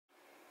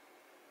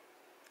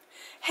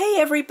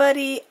Hey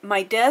everybody,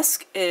 my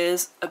desk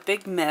is a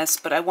big mess,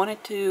 but I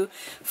wanted to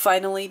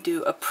finally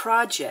do a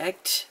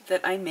project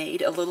that I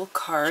made, a little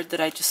card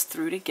that I just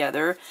threw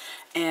together,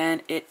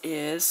 and it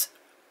is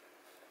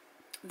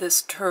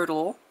this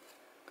turtle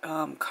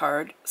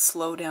card,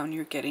 Slow Down,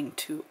 You're Getting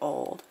Too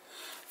Old,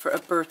 for a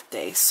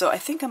birthday. So I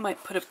think I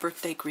might put a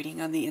birthday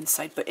greeting on the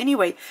inside, but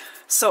anyway,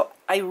 so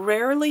I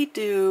rarely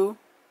do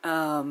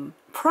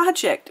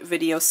project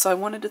videos, so I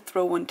wanted to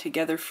throw one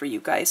together for you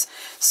guys.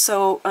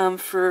 So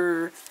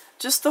for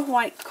just the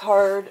white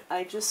card,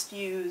 I just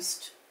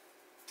used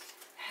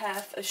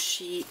half a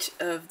sheet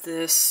of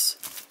this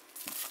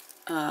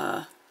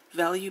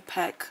value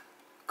pack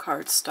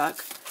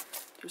cardstock.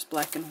 There's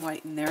black and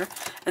white in there,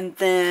 and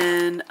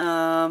then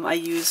I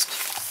used,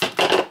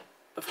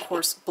 of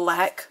course,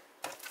 black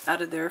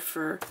out of there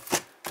for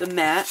the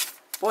mat.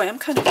 Boy, I'm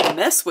kind of a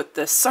mess with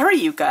this. Sorry,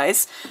 you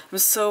guys. I'm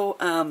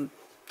so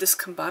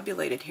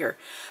discombobulated here.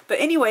 But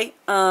anyway,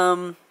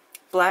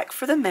 black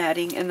for the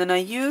matting, and then I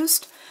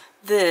used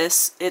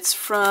this. It's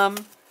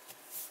from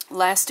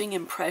Lasting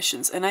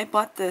Impressions, and I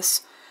bought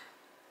this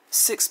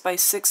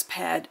 6x6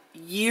 pad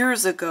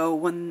years ago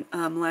when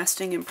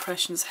Lasting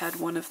Impressions had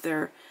one of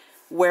their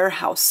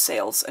warehouse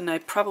sales, and I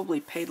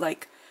probably paid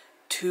like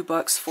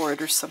 $2 for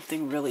it or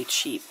something really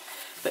cheap.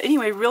 But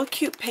anyway, real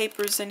cute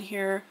papers in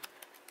here,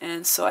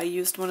 and so I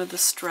used one of the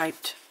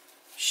striped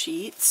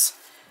sheets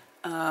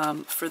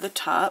for the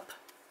top,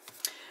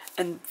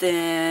 and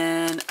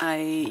then I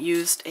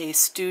used a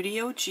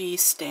Studio G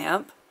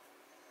stamp.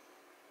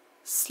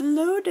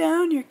 Slow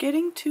down, you're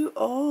getting too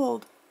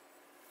old.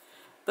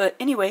 But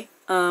anyway,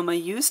 I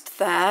used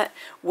that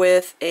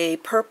with a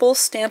purple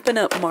Stampin'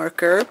 Up!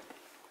 Marker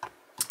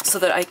so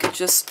that I could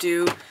just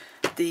do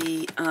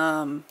the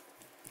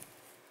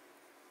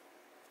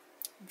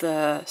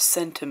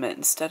sentiment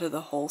instead of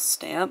the whole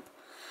stamp.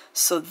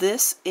 So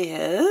this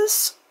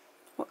is,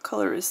 what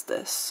color is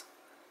this?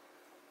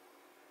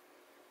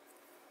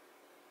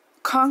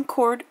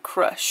 Concord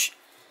Crush.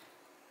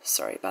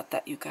 Sorry about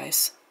that, you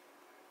guys.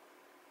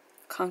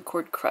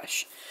 Concord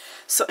Crush.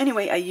 So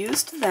anyway, I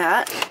used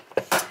that,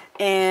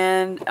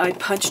 and I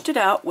punched it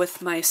out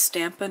with my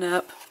Stampin'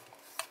 Up!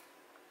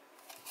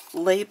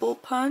 Label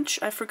punch.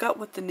 I forgot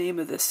what the name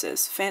of this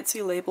is.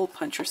 Fancy label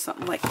punch or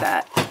something like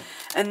that.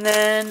 And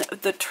then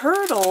the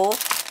turtle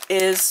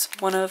is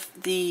one of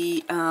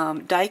the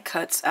die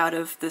cuts out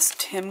of this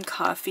Tim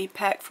Coffey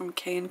pack from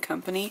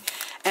K&Co.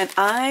 And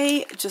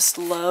I just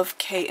love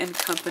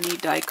K&Co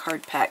die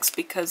card packs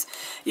because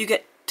you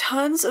get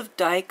tons of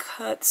die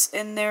cuts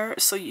in there,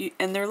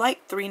 and they're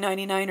like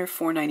 $3.99 or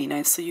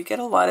 $4.99, so you get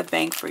a lot of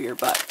bang for your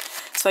buck.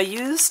 So I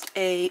used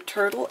a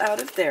turtle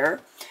out of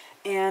there,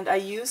 and I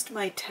used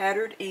my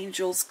Tattered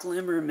Angels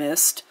Glimmer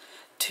Mist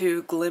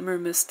to glimmer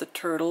mist the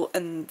turtle,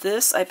 and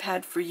this I've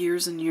had for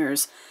years and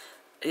years.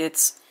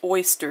 It's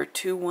Oyster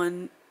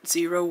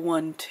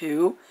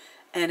 21012,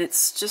 and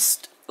it's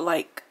just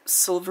like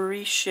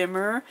silvery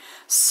shimmer,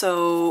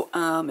 so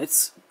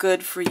it's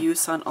good for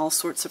use on all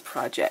sorts of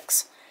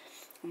projects.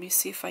 Let me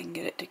see if I can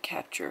get it to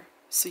capture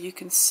so you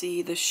can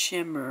see the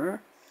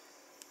shimmer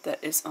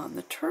that is on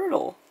the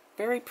turtle.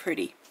 Very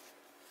pretty.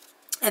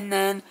 And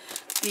then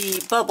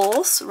the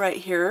bubbles right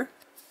here,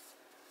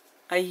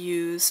 I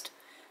used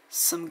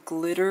some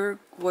glitter.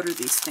 What are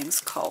these things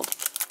called?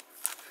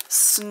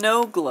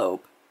 Snow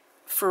Globe.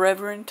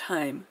 Forever in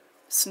Time.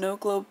 Snow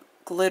Globe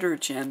glitter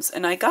gems.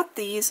 And I got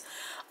these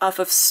off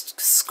of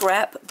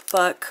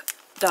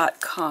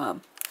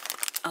scrapbook.com.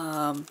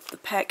 The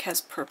pack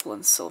has purple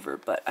and silver,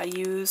 but I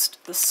used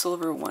the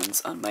silver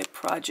ones on my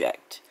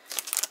project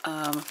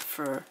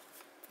for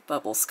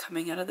bubbles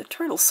coming out of the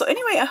turtle. So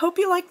anyway, I hope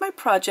you like my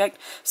project.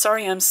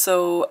 Sorry I'm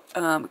so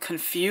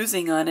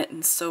confusing on it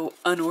and so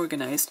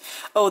unorganized.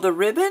 Oh, the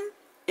ribbon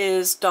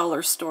is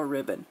dollar store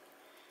ribbon.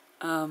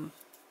 Kind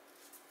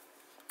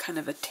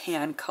of a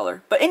tan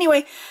color. But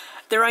anyway,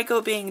 there I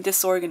go being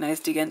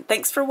disorganized again.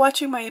 Thanks for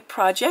watching my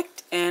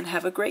project, and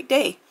have a great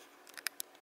day.